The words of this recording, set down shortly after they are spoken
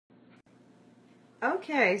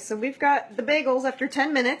Okay, so we've got the bagels after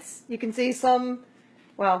 10 minutes. You can see some,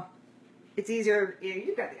 well, it's easier. Yeah,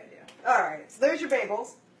 you've got the idea. All right, so there's your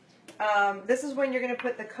bagels. This is when you're going to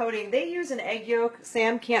put the coating. They use an egg yolk.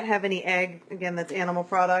 Sam can't have any egg. Again, that's animal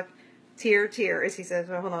product. Tear, as he says.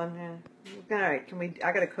 Well, hold on. Yeah. All right,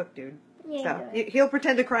 I got to cook, dude. Yeah, so he'll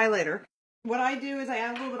pretend to cry later. What I do is I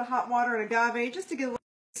add a little bit of hot water and agave just to get a little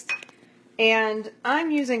taste. And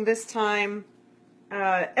I'm using this time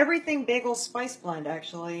Everything Bagel Spice Blend,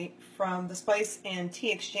 actually, from the Spice and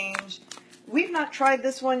Tea Exchange. We've not tried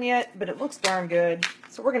this one yet, but it looks darn good,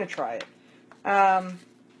 so we're going to try it.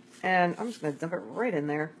 And I'm just going to dump it right in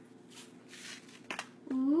there.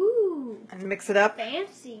 Ooh. And mix it up.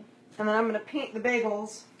 Fancy. And then I'm going to paint the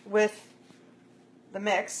bagels with the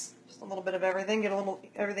mix. Just a little bit of everything. Get a little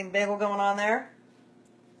everything bagel going on there.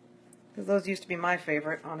 Because those used to be my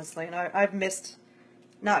favorite, honestly. And I've missed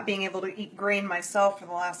not being able to eat grain myself for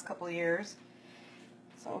the last couple of years.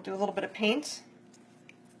 So I'll do a little bit of paint.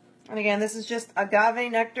 And again, this is just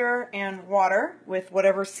agave nectar and water with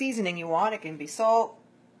whatever seasoning you want. It can be salt,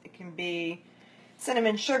 it can be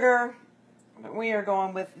cinnamon sugar, but we are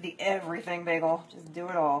going with the everything bagel. Just do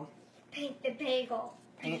it all. Paint the bagel.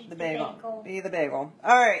 Paint the bagel. Be the bagel.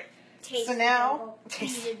 All right. Taste so now, the bagel.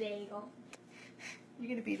 Be the bagel. You're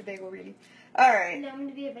going to be the bagel, Reedy. All right. No, I'm going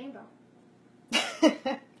to be a rainbow.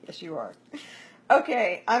 Yes, you are.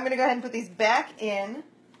 Okay, I'm going to go ahead and put these back in.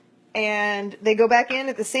 And they go back in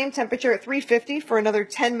at the same temperature at 350 for another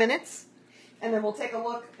 10 minutes. And then we'll take a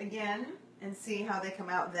look again and see how they come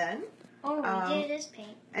out then. Oh, we did this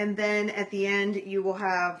paint. And then at the end, you will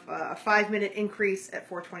have a 5-minute increase at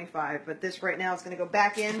 425. But this right now is going to go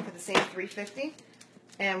back in for the same 350.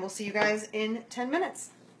 And we'll see you guys in 10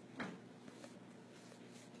 minutes.